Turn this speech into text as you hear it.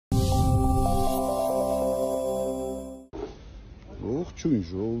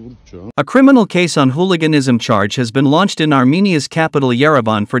A criminal case on hooliganism charge has been launched in Armenia's capital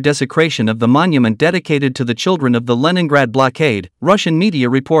Yerevan for desecration of the monument dedicated to the children of the Leningrad blockade, Russian media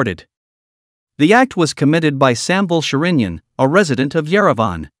reported. The act was committed by Samvel Shirinyan, a resident of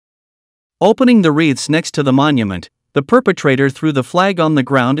Yerevan. Opening the wreaths next to the monument, the perpetrator threw the flag on the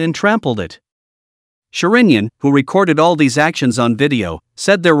ground and trampled it. Shirinyan, who recorded all these actions on video,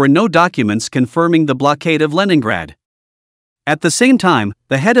 said there were no documents confirming the blockade of Leningrad. At the same time,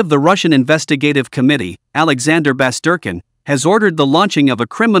 the head of the Russian Investigative Committee, Alexander Basturkin, has ordered the launching of a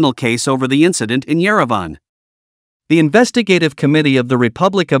criminal case over the incident in Yerevan. The Investigative Committee of the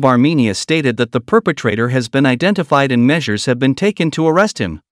Republic of Armenia stated that the perpetrator has been identified and measures have been taken to arrest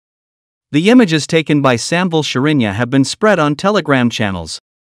him. The images taken by Samvel Shirinyan have been spread on Telegram channels.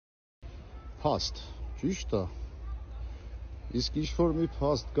 Past, ճիշտ է։ Իսկ ինչ-որ մի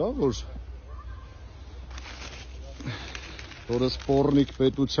փաստ կա, որ սպորնիկ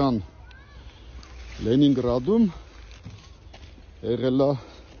պետության Լենինգրադում եղել է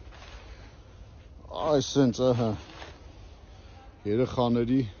այսենց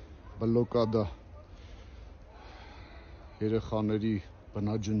երեխաների բլոկադա, երեխաների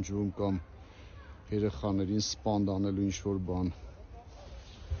բնաջնջում կամ երեխաներին սպանդ անելու ինչ-որ բան։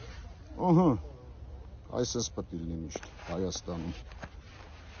 Ահա, այսպես պետք է լինի միշտ Հայաստանում։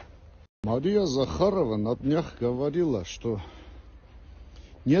 Мария Захарова на днях говорила, что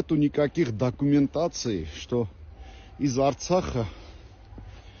нету никаких документаций, что из Арцаха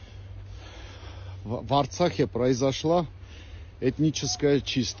в Арцахе произошла этническая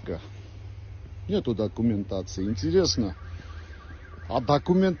чистка. Нету документации. Интересно, а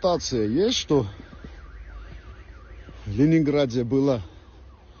документация есть, что в Ленинграде была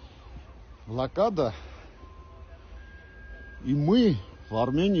блокада, и мы в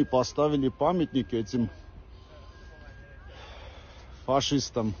Армении поставили памятник этим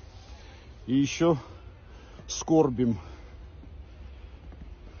фашистам и еще скорбим.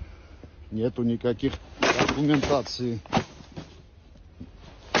 Нету никаких документаций.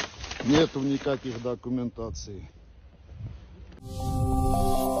 Нету никаких документаций.